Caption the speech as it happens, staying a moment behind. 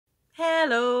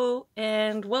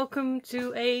and welcome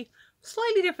to a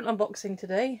slightly different unboxing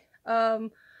today,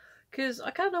 because I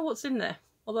kind of know what's in there,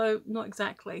 although not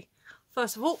exactly.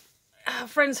 First of all,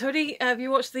 friend's hoodie. Have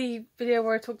you watched the video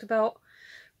where I talked about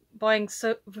buying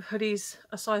hoodies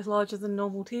a size larger than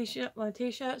normal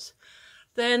t-shirts?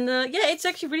 Then yeah, it's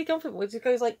actually really comfortable. It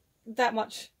goes like that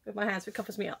much with my hands, but it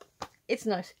covers me up. It's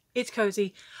nice, it's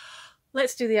cozy.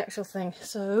 Let's do the actual thing.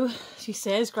 So she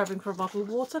says, grabbing for a bottle of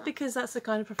water, because that's the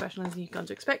kind of professionalism you've come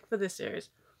to expect for this series.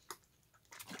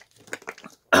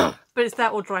 But it's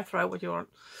that or dry throat, what you want.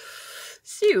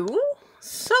 So,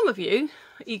 some of you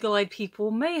eagle-eyed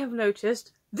people may have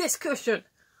noticed this cushion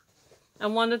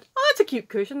and wondered, oh, it's a cute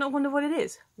cushion, I wonder what it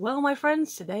is. Well, my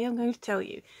friends, today I'm going to tell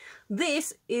you.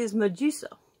 This is Medusa.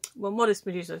 Well, Modest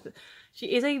Medusa. She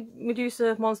is a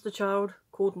Medusa monster child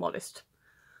called Modest.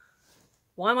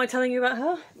 Why am I telling you about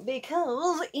her?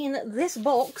 Because in this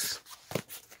box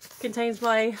contains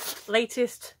my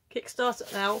latest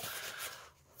Kickstarter. Now,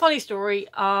 funny story,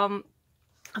 I've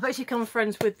actually become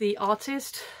friends with the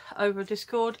artist over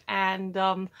Discord,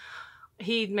 and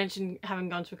he'd mentioned having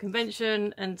gone to a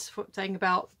convention and saying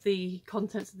about the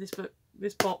contents of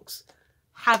this box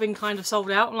having kind of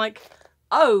sold out. I'm like,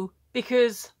 oh,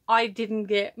 because I didn't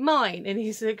get mine. And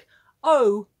he's like,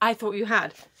 oh, I thought you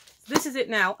had. This is it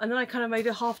now. And then I kind of made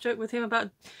a half joke with him about,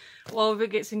 well, if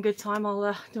it gets in good time,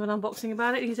 I'll do an unboxing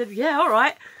about it. And he said, yeah, all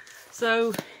right.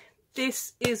 So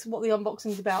this is what the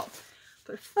unboxing is about.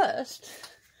 But first,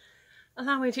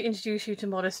 allow me to introduce you to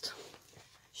Modest.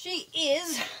 She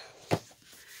is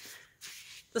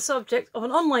the subject of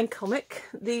an online comic.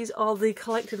 These are the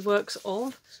collected works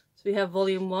of. So we have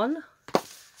Volume 1,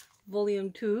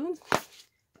 Volume 2,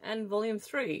 and Volume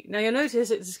 3. Now you'll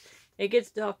notice it gets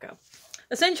darker.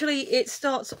 Essentially, it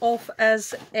starts off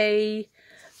as a...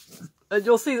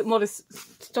 you'll see that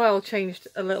Modest's style changed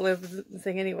a little over the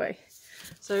thing anyway.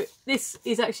 So this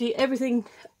is actually everything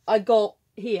I got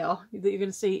here that you're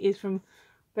going to see is from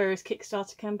various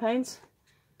Kickstarter campaigns.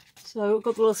 So I've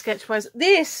got the little sketch wise.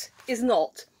 This is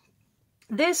not.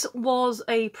 This was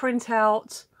a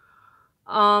printout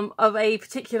of a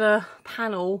particular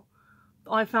panel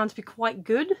that I found to be quite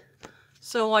good.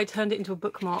 So I turned it into a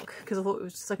bookmark because I thought it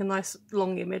was just like a nice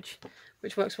long image,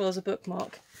 which works well as a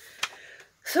bookmark.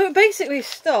 So it basically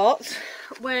starts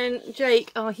when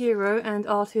Jake, our hero and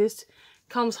artist,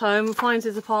 comes home, finds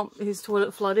his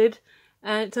toilet flooded,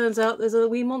 and it turns out there's a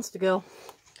wee monster girl.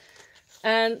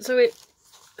 And so it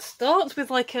starts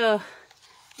with like a,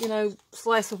 you know,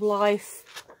 slice of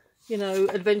life, you know,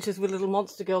 adventures with little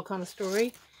monster girl kind of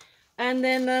story. And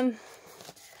then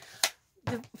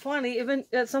finally,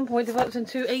 at some point, develops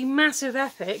into a massive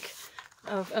epic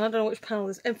of, and I don't know which panel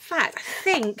this. In fact, I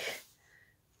think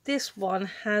this one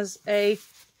has a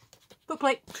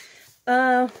bookplate.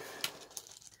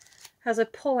 Has a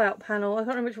pull-out panel. I can't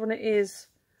remember which one it is.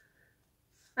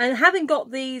 And having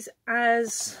got these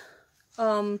as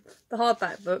the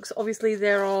hardback books, obviously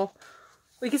there are.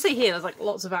 We can see here there's like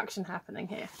lots of action happening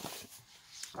here.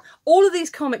 All of these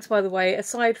comics, by the way,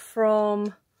 aside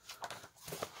from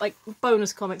like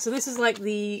bonus comics. So this is like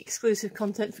the exclusive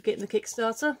content for getting the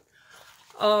Kickstarter.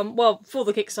 Well, for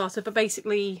the Kickstarter, but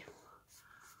basically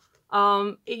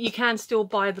you can still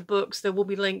buy the books. There will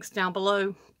be links down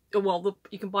below. Well,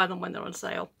 you can buy them when they're on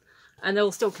sale, and they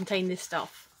will still contain this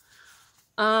stuff.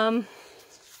 But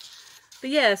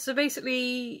yeah, so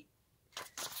basically,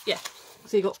 yeah.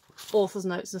 So you got author's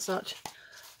notes and such.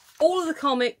 All of the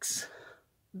comics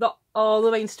that are the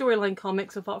main storyline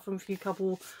comics, apart from a few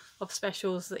couple of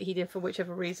specials that he did for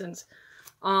whichever reasons,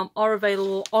 are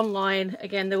available online.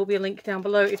 Again, there will be a link down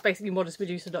below. It's basically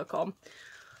modestmedusa.com.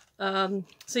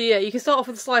 So yeah, you can start off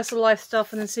with the slice of life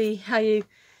stuff and then see how you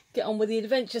get on with the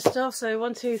adventure stuff. So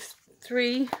 1, 2,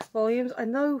 3 volumes. I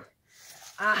know.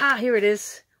 Aha, here it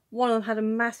is. One of them had a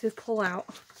massive pull out.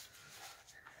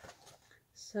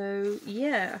 So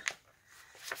yeah.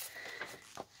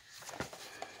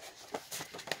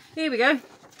 Here we go.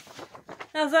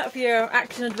 How's that for your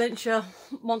action adventure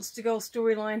monster girl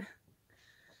storyline?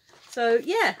 So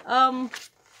yeah,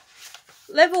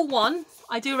 level 1,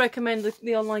 I do recommend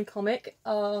the online comic.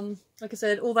 Like I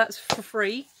said, all that's for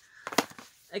free.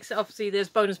 Except obviously there's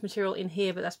bonus material in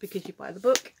here, but that's because you buy the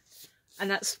book. And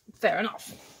that's fair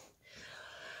enough.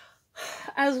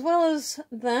 As well as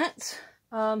that,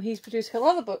 he's produced a couple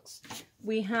other books.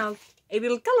 We have a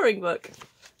little colouring book.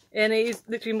 And it is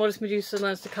literally Modest Medusa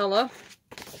Learns to Colour.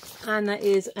 And that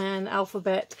is an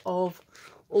alphabet of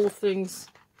all things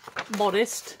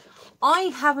Modest. I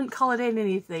haven't coloured in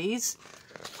any of these.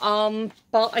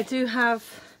 But I do have,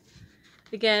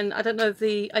 again, I don't know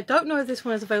if this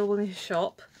one is available in his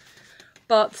shop.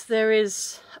 but there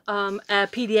is a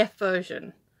PDF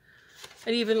version.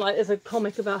 And even like there's a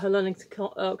comic about her learning to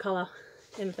colour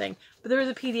in the thing. But there is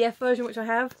a PDF version which I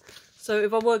have. So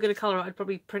if I were going to colour it, I'd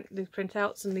probably print these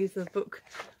printouts and leave the book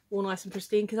all nice and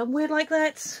pristine because I'm weird like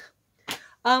that.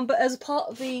 But as part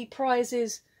of the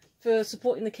prizes for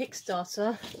supporting the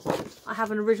Kickstarter, I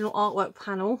have an original artwork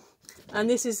panel. And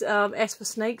this is S for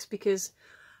Snakes because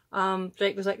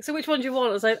Jake was like, so which one do you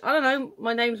want? I was like, I don't know,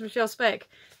 my name's Michelle Speck.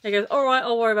 And he goes, alright,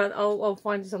 I'll worry about it, I'll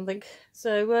find you something.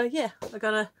 So yeah, I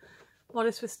got a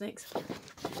Modest with Snakes.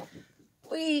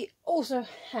 We also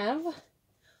have,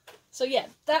 so yeah,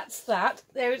 that's that.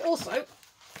 There is also,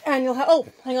 and you'll have, oh,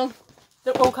 hang on,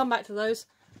 we'll come back to those.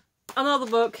 Another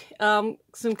book,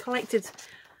 some collected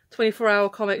 24-hour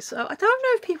comics. I don't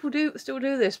know if people still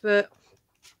do this, but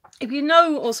if you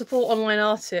know or support online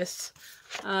artists,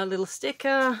 a little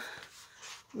sticker,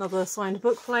 another signed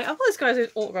book plate. I've got this guy's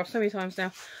autograph so many times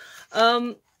now.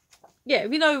 Yeah,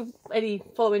 if you know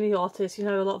follow any artists, you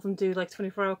know a lot of them do like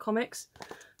 24-hour comics.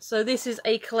 So this is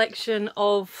a collection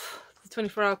of the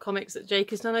 24-hour comics that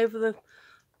Jake has done over the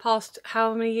past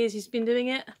however many years he's been doing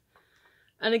it.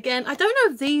 And again, I don't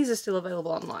know if these are still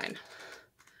available online.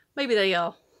 Maybe they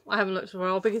are. I haven't looked for a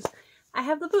while because I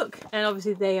have the book. And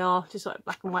obviously they are just like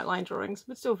black and white line drawings,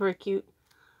 but still very cute.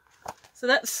 So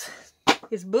that's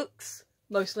his books,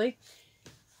 mostly.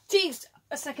 Teased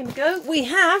a second ago, we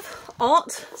have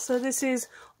art. So this is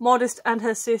Modest and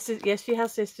her sisters. Yes, she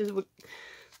has sisters.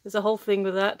 There's a whole thing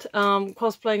with that.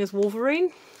 Cosplaying as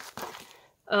Wolverine.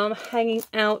 Hanging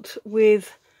out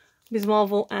with Ms.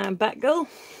 Marvel and Batgirl.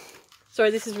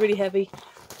 Sorry, this is really heavy.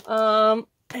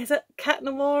 Is that Cat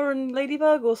Noir and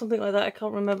Ladybug or something like that? I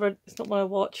can't remember. It's not what I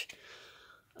watch.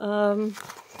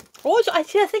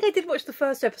 Actually, I think I did watch the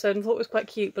first episode and thought it was quite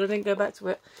cute, but I didn't go back to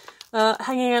it.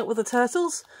 Hanging out with the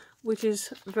turtles, which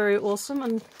is very awesome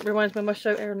and reminds me of my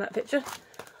show Air in that picture.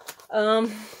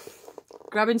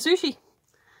 Grabbing sushi,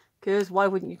 because why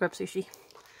wouldn't you grab sushi?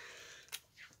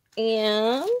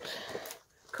 And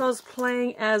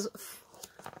cosplaying as,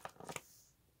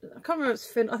 I can't remember, it's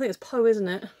Finn, I think it's Poe, isn't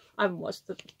it? I haven't watched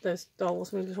those Star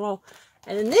Wars movies as well.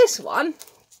 And then this one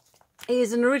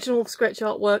is an original sketch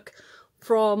artwork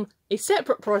from a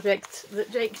separate project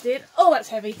that Jake did. Oh, that's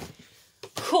heavy.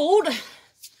 Called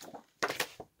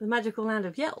The Magical Land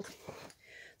of Yeld.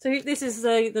 So this is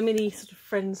the mini sort of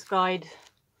friends guide,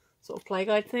 sort of play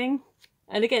guide thing.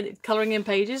 And again, it's colouring in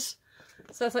pages.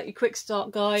 So that's like your quick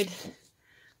start guide.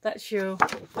 That's your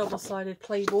double-sided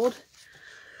playboard.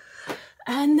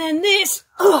 And then this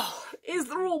is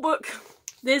the rule book.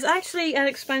 There's actually an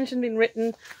expansion being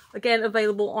written, again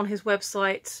available on his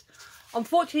website.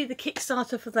 Unfortunately, the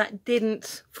Kickstarter for that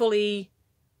didn't fully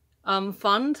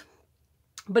fund,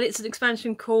 but it's an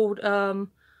expansion called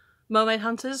Mermaid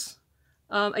Hunters.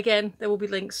 Again, there will be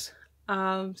links,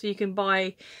 so you can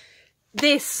buy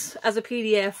this as a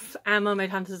PDF and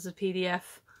Mermaid Hunters as a PDF.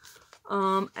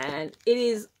 And it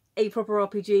is a proper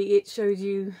RPG. It shows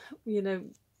you, you know,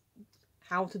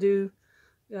 how to do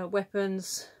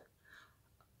weapons,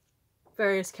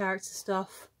 various character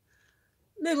stuff,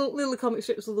 little comic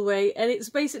strips all the way, and it's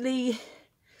basically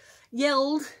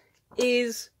Yeld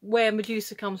is where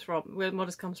Medusa comes from, where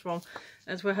Modest comes from.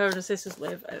 That's where her and her sisters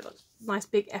live. A nice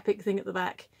big epic thing at the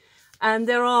back. And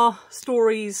there are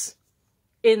stories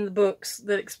in the books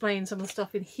that explain some of the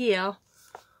stuff in here.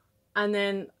 And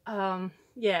then,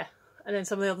 yeah, and then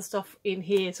some of the other stuff in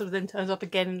here sort of then turns up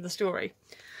again in the story.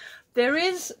 There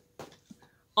is,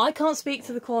 I can't speak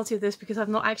to the quality of this because I've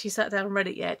not actually sat down and read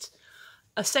it yet,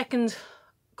 a second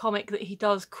comic that he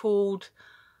does called,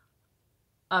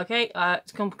 okay,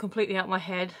 it's gone completely out of my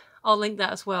head. I'll link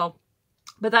that as well.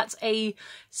 But that's a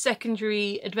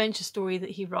secondary adventure story that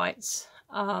he writes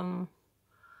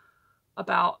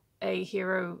about a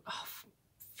hero. Oh,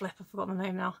 flip, I've forgotten the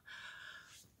name now.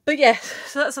 But yeah,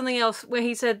 so that's something else where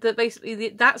he said that basically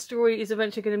that story is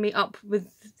eventually going to meet up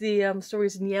with the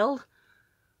stories in Yeld.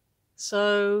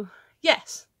 So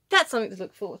yes, that's something to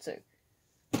look forward to.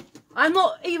 I'm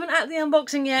not even at the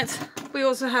unboxing yet. We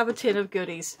also have a tin of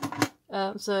goodies.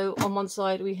 So on one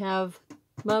side we have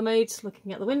mermaids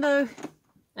looking at the window,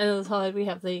 and on the other side we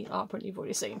have the art print you've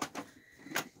already seen.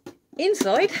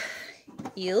 Inside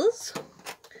is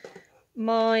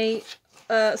my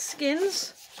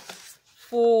skins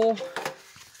for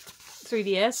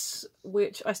 3DS,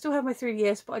 which I still have my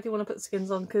 3DS, but I do want to put the skins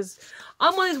on because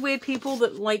I'm one of those weird people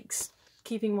that likes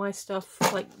keeping my stuff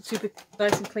like super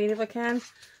nice and clean if I can.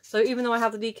 So even though I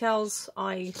have the decals,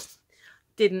 I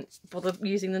didn't bother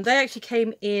using them. They actually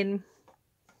came in,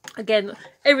 again,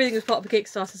 everything was part of a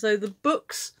Kickstarter, so the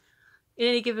books in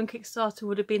any given Kickstarter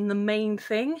would have been the main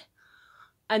thing.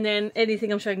 And then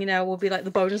anything I'm showing you now will be like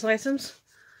the bonus items.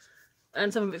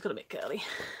 And some of it's got a bit curly.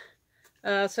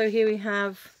 So here we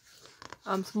have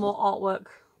some more artwork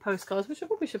postcards, which I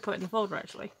probably should put in the folder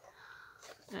actually.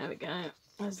 There we go.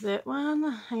 There's that one,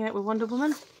 Hanging Out with Wonder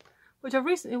Woman, which I've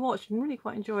recently watched and really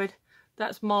quite enjoyed.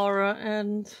 That's Mara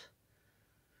and...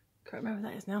 can't remember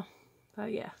what that is now.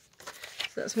 But yeah.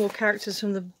 So that's more characters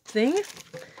from the thing.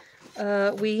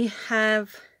 We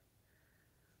have...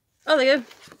 oh, there you go.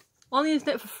 On the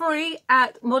internet for free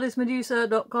at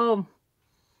modestmedusa.com.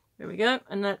 There we go.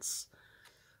 And that's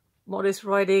Modest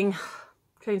riding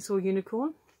Chainsaw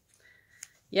Unicorn.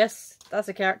 Yes, that's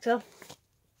a character.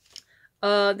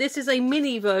 This is a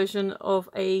mini version of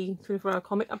a 24-hour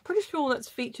comic. I'm pretty sure that's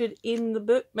featured in the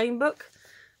book, main book,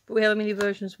 but we have a mini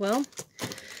version as well.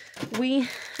 We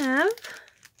have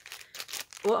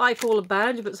what I call a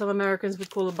badge, but some Americans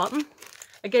would call a button.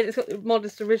 Again, it's got the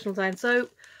Modest original design. So,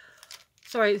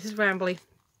 sorry, this is rambly.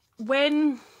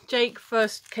 When Jake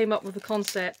first came up with the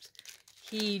concept,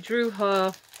 he drew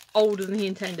her older than he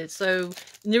intended. So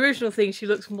in the original thing, she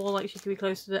looks more like she could be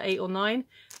closer to 8 or 9.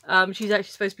 She's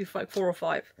actually supposed to be like 4 or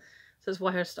 5. So that's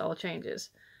why her style changes.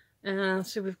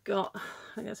 So we've got, I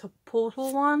think that's a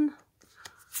Portal one.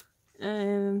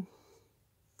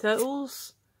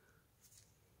 Turtles.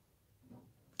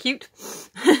 Cute.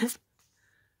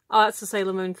 Oh, that's the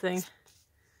Sailor Moon thing.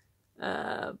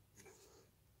 Black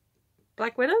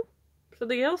Widow?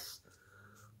 Something else?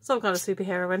 Some kind of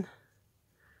superheroine.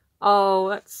 Oh,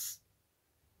 that's...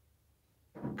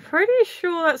 pretty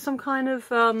sure that's some kind of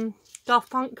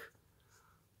Daft Punk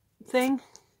thing.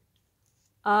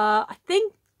 I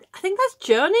think that's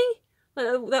Journey.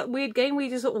 That weird game where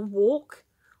you just sort of walk.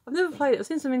 I've never played it. I've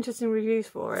seen some interesting reviews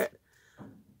for it.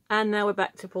 And now we're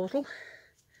back to Portal.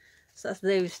 So that's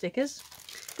those stickers.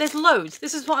 There's loads.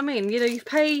 This is what I mean. You know, you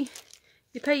pay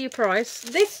your price.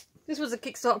 This was a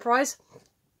Kickstarter price.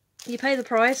 You pay the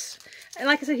price. And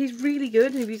like I said, he's really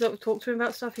good. If you got to talk to him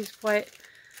about stuff, he's quite...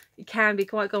 he can be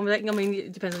quite accommodating. I mean,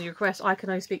 it depends on your request. I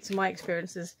can only speak to my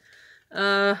experiences.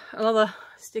 Another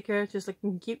sticker, just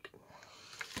looking cute.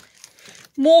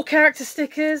 More character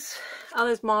stickers. Oh,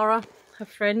 there's Mara, her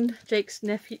friend, Jake's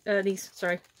nephew, niece.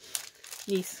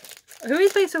 Who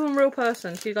is based on a real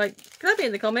person. She's like, can that be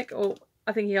in the comic? Or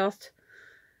I think he asked.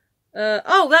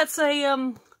 Oh, that's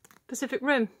a Pacific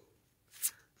Rim.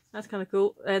 That's kind of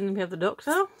cool. And we have the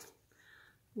Doctor.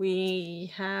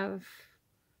 We have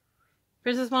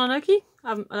Princess Mononoke.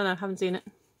 I don't know, haven't seen it.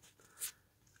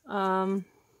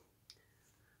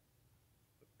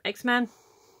 X-Man.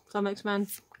 Some X-Man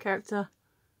character.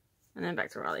 And then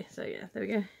back to Riley. So yeah, there we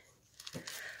go.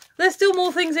 There's still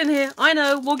more things in here. I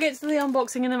know. We'll get to the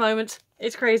unboxing in a moment.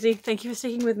 It's crazy. Thank you for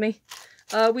sticking with me.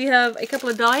 We have a couple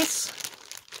of dice.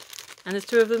 And there's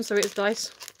 2 of them, so it's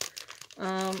dice.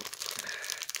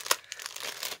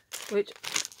 Which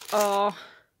are...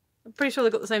 I'm pretty sure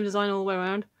they've got the same design all the way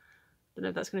around. Don't know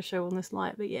if that's going to show on this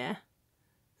light, but yeah.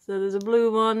 So there's a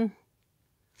blue one.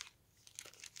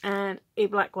 And a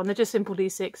black one. They're just simple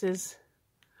D6s.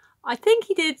 I think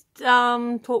he did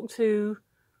talk to...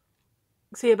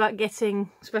 see about getting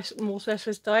more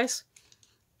specialist dice,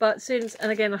 but since,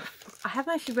 and again, I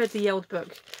haven't actually read the Yelled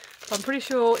book, but I'm pretty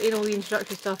sure in all the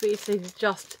introductory stuff it says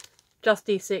just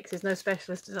D6, there's no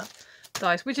specialist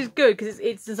dice, which is good because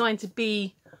it's designed to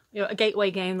be, you know, a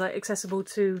gateway game like accessible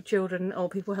to children or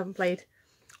people who haven't played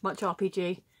much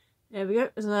RPG. There we go.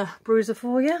 There's a bruiser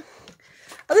for you.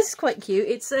 Oh, this is quite cute.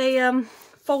 It's a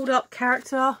fold-up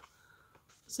character,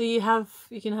 so you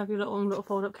can have your little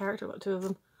fold-up character. I've got 2 of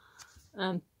them.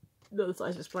 The other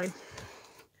side's just plain.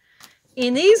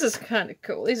 And these are kind of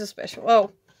cool. These are special.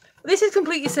 Oh, this is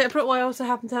completely separate. I also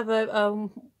happen to have a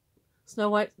Snow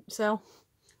White cell,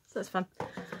 so that's fun.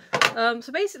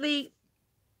 So basically,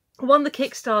 one of the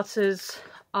Kickstarters,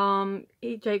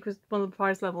 Jake was one of the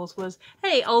prize levels was,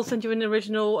 hey, I'll send you an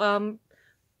original,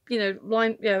 you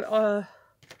know,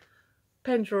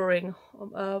 pen drawing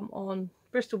on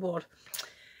Bristol board.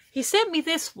 He sent me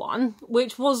this one,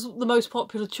 which was the most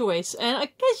popular choice, and I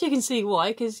guess you can see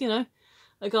why, because, you know,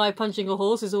 a guy punching a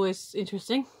horse is always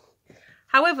interesting.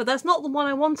 However, that's not the one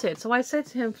I wanted, so I said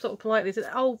to him sort of politely,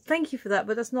 said, oh, thank you for that,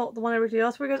 but that's not the one I originally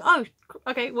asked for. He goes, oh,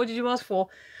 okay, what did you ask for?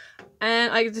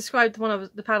 And I described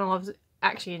the panel I was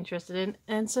actually interested in,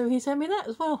 and so he sent me that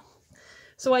as well.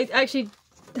 So I actually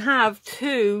have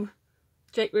 2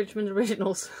 Jake Richmond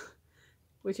originals,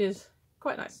 which is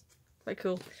quite nice, quite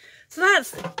cool. So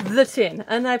that's the tin,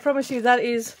 and I promise you that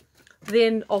is the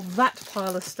end of that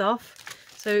pile of stuff.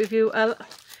 So if you'll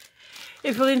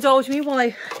indulge me while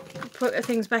I put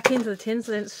things back into the tin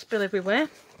so they don't spill everywhere.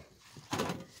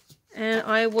 and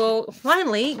I will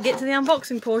finally get to the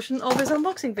unboxing portion of this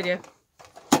unboxing video.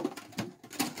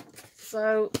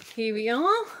 So here we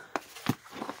are.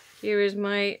 Here is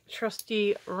my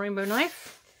trusty rainbow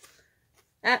knife.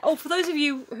 Oh, for those of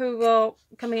you who are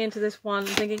coming into this one and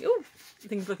thinking, oh,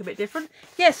 things look a bit different.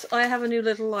 Yes, I have a new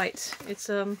little light. It's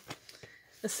a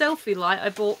selfie light I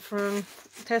bought from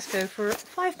Tesco for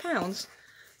 £5.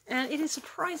 And it is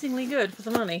surprisingly good for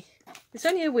the money. It's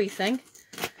only a wee thing.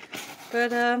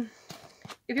 But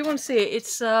if you want to see it,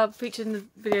 it's featured in the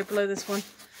video below this one.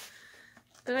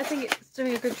 But I think it's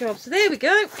doing a good job. So there we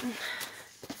go.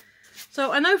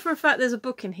 So I know for a fact there's a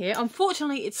book in here.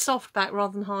 Unfortunately, it's softback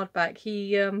rather than hardback.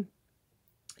 He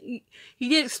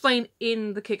did explain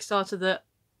in the Kickstarter that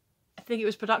I think it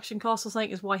was production costs or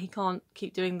something is why he can't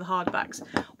keep doing the hardbacks,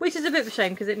 which is a bit of a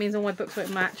shame because it means all my books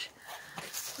won't match.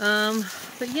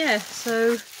 But yeah,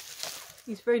 so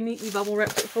he's very neatly bubble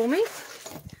wrapped it for me.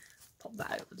 Pop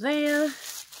that over there.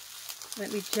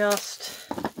 Let me just.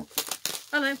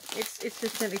 Oh no, it's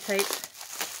just gently taped.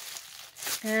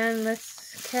 And let's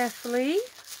carefully.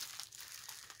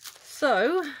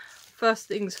 So, first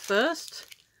things first,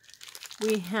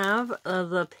 we have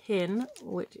the pin,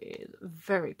 which is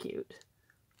very cute.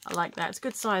 I like that. It's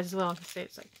good size as well. You can see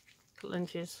it's like a couple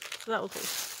inches. So that will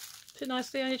fit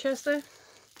nicely on your chest there.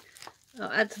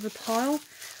 I'll add to the pile.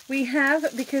 We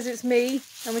have, because it's me,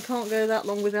 and we can't go that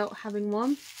long without having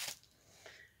one,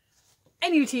 a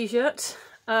new t-shirt.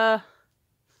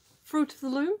 Fruit of the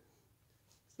Loom.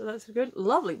 So that's a good,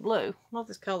 lovely blue. Love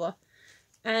this colour.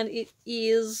 And it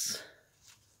is.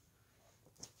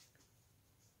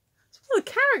 It's one of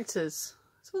the characters.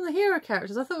 It's one of the hero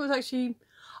characters. I thought it was actually.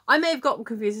 I may have gotten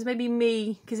confused. It's maybe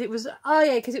me because it was. Oh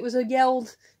yeah, because it was a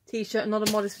Yelled t-shirt and not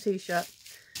a Modest t-shirt.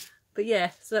 But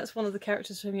yeah, so that's one of the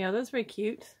characters from Yelled. That's very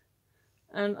cute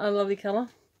and a lovely colour.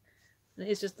 And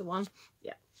it is just the one.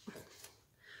 Yeah.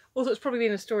 Also, it's probably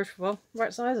been in storage for a while.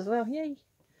 Right size as well. Yay.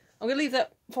 I'm going to leave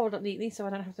that folded up neatly so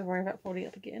I don't have to worry about folding it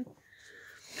up again.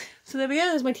 So there we go,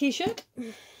 there's my t-shirt.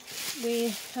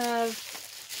 We have...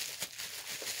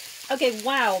 Okay,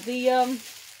 wow, the...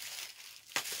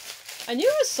 I knew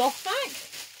it was softback.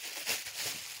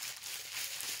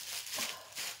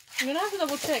 I'm going to have to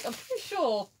double check. I'm pretty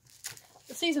sure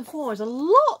that season 4 is a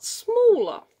lot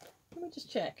smaller. Let me just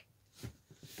check.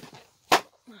 I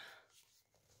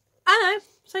know,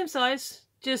 same size,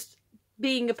 just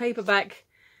being a paperback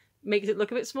makes it look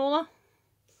a bit smaller.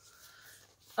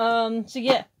 So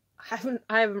yeah, I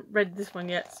haven't read this one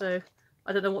yet, so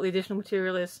I don't know what the additional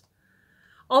material is.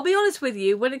 I'll be honest with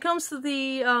you, when it comes to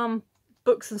the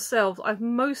books themselves, I've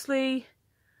mostly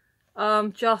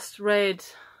just read,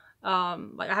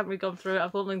 like I haven't really gone through it,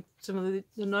 I've gone some of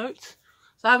the notes.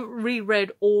 So I haven't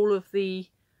reread all of the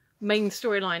main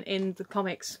storyline in the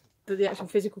comics, the actual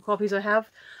physical copies I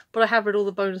have, but I have read all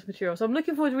the bonus material. So I'm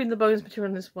looking forward to reading the bonus material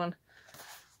on this one.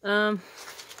 Here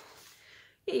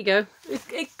you go.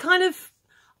 It kind of,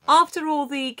 after all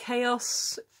the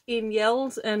chaos in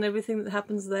Yelled and everything that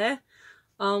happens there,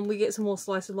 we get some more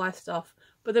slice of life stuff,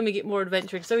 but then we get more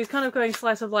adventuring. So he's kind of going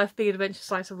slice of life, big adventure,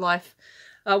 slice of life.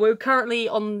 We're currently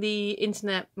on the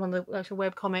internet, on the actual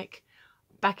webcomic,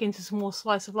 back into some more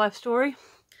slice of life story.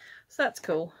 So that's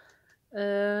cool.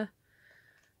 So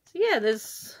yeah,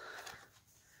 there's,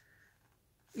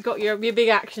 you've got your big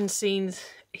action scenes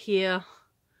here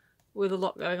with a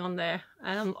lot going on there,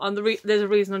 and there's a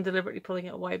reason I'm deliberately pulling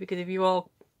it away, because if you are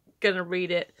going to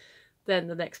read it, then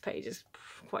the next page is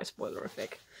quite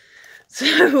spoilerific. So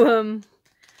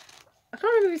I can't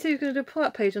remember if he was going to do a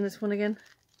pull-out page on this one again.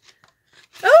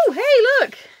 Oh, hey,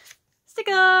 look!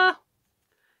 Sticker!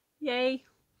 Yay!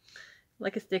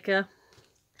 Like a sticker.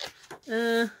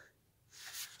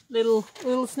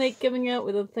 Little snake coming out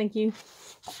with a thank you.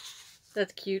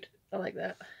 That's cute. I like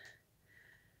that.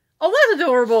 Oh, that's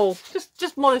adorable!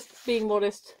 Just Modest being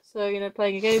Modest. So, you know,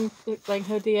 playing a game, playing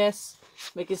her DS,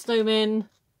 making snowmen,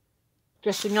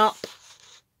 dressing up.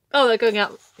 Oh, they're going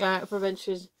out for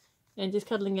adventures and just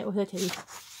cuddling it with her teddy.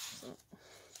 So,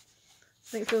 I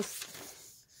think it feels...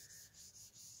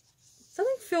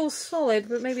 Something feels solid,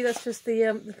 but maybe that's just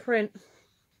the print.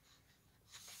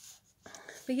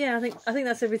 But yeah, I think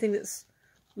that's everything that's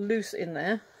loose in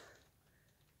there.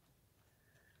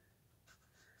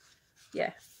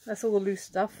 Yeah, that's all the loose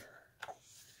stuff.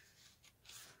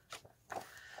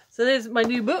 So there's my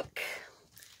new book.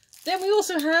 Then we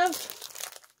also have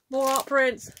more art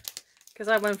prints, because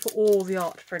I went for all the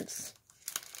art prints.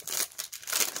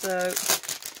 So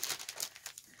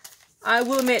I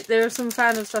will admit there are some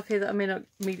fandom stuff here that I may not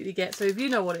immediately get. So if you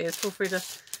know what it is, feel free to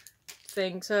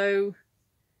think. So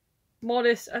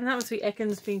Modest, and that must be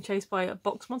Ekans being chased by a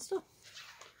box monster.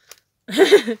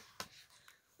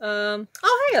 Oh,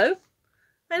 hey-o!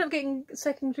 I end up getting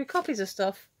secondary copies of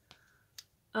stuff.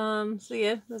 So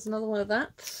yeah, there's another one of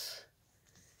that.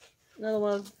 Another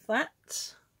one of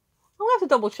that. I'll have to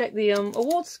double check the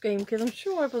awards scheme because I'm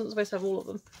sure I wasn't supposed to have all of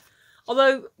them.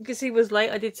 Although, because he was late,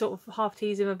 I did sort of half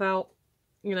tease him about,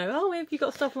 you know, oh, have you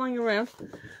got stuff lying around?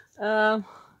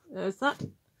 There's that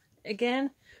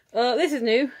again. This is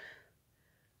new.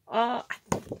 I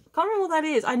can't remember what that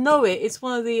is. I know it. It's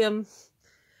one of the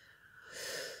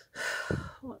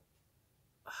what?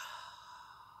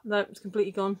 No, it's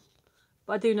completely gone.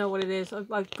 But I do know what it is.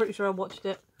 I'm pretty sure I watched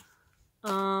it.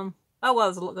 Oh well,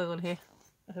 there's a lot going on here.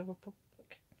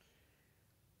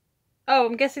 Oh,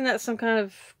 I'm guessing that's some kind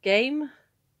of game.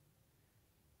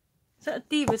 Is that a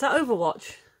Diva? Is that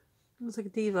Overwatch? It looks like a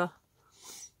Diva.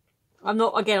 I've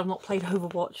not played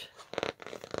Overwatch.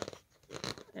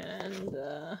 And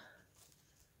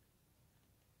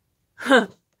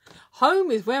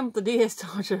home is where the DS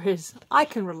charger is. I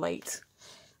can relate.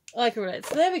 I can relate.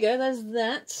 So there we go, there's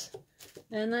that.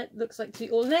 And that looks like the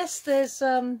unless there's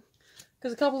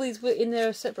because a couple of these were in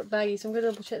there separate baggies, so I'm gonna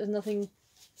double check there's nothing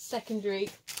secondary.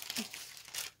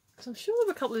 Because I'm sure there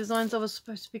were a couple of designs I was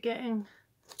supposed to be getting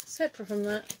separate from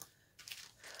that.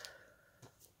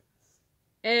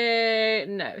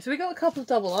 No. So we got a couple of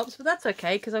double ups, but that's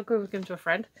okay because I'll give them to a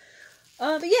friend.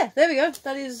 But yeah, there we go.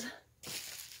 That is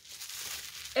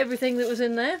everything that was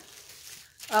in there.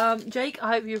 Jake,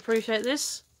 I hope you appreciate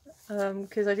this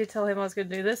because I did tell him I was going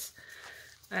to do this.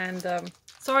 And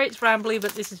sorry, it's rambly,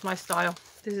 but this is my style.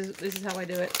 This is how I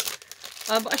do it.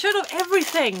 But I showed off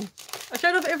everything. I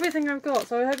showed off everything I've got,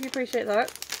 so I hope you appreciate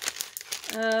that.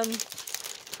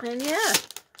 And yeah,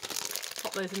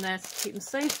 pop those in there to keep them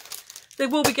safe. They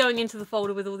will be going into the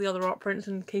folder with all the other art prints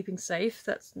and keeping safe.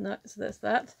 That's nuts. So there's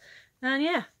that. And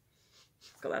yeah,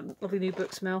 got that lovely new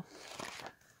book smell.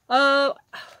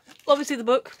 Obviously the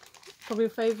book, probably a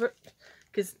favourite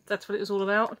because that's what it was all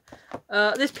about.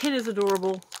 This pin is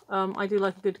adorable. I do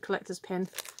like a good collector's pin.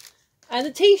 And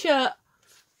the t-shirt,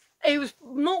 it was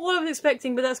not what I was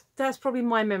expecting, but that's probably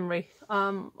my memory.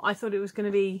 I thought it was going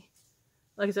to be,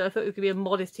 like I said, I thought it was going to be a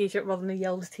modest t-shirt rather than a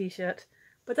yelled t-shirt,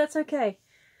 but that's okay.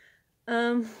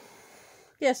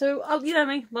 Yeah, so you know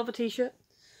me, love a t-shirt.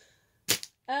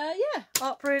 Yeah,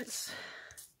 art prints.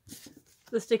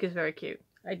 The sticker's very cute.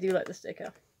 I do like the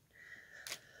sticker.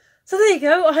 So there you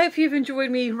go. I hope you've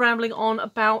enjoyed me rambling on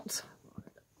about,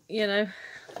 you know,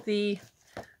 the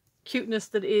cuteness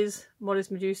that is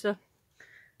Modest Medusa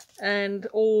and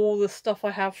all the stuff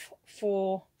I have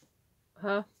for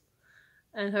her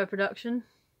and her production.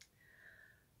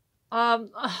 Not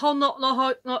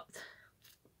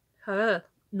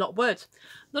words.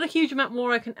 Not a huge amount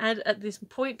more I can add at this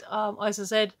point. As I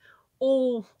said,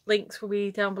 all links will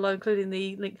be down below, including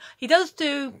the link. He does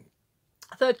do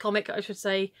a third comic, I should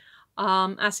say,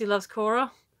 As He Loves Korra.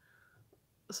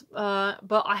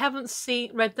 But I haven't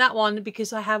read that one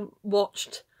because I haven't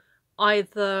watched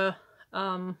either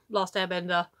Last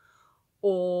Airbender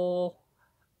or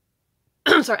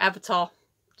sorry, Avatar.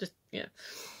 Just, you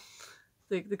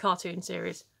know, the cartoon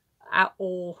series.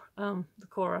 Or the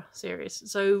Korra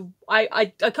series, so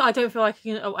I don't feel like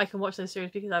I can watch those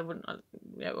series because I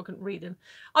couldn't read them.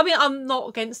 I mean, I'm not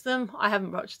against them. I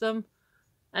haven't watched them,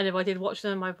 and if I did watch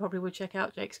them, I probably would check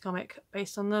out Jake's comic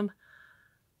based on them.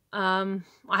 I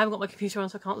haven't got my computer on,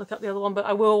 so I can't look up the other one, but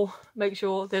I will make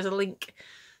sure there's a link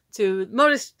to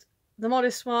the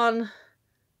Modest one,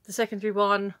 the secondary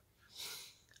one.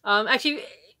 Actually,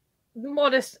 the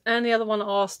Modest and the other one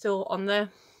are still on there.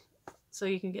 So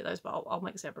you can get those, but I'll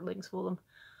make separate links for them.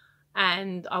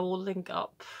 And I will link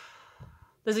up.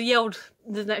 There's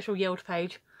an actual Yeld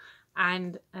page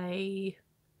and a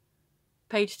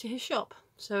page to his shop.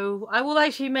 So I will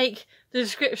actually make the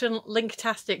description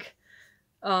link-tastic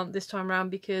this time around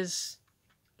because,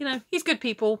 you know, he's good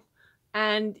people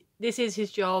and this is his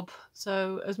job.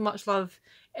 So as much love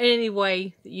in any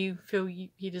way that you feel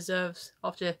he deserves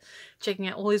after checking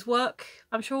out all his work,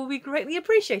 I'm sure will be greatly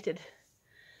appreciated.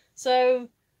 So,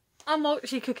 I'm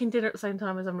actually cooking dinner at the same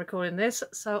time as I'm recording this,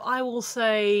 so I will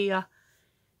say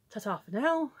ta-ta for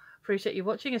now. Appreciate you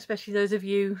watching, especially those of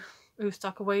you who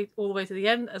stuck away all the way to the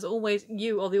end. As always,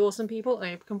 you are the awesome people,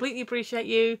 and I completely appreciate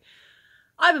you.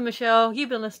 I've been Michelle, you've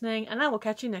been listening, and I will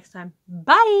catch you next time.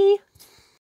 Bye!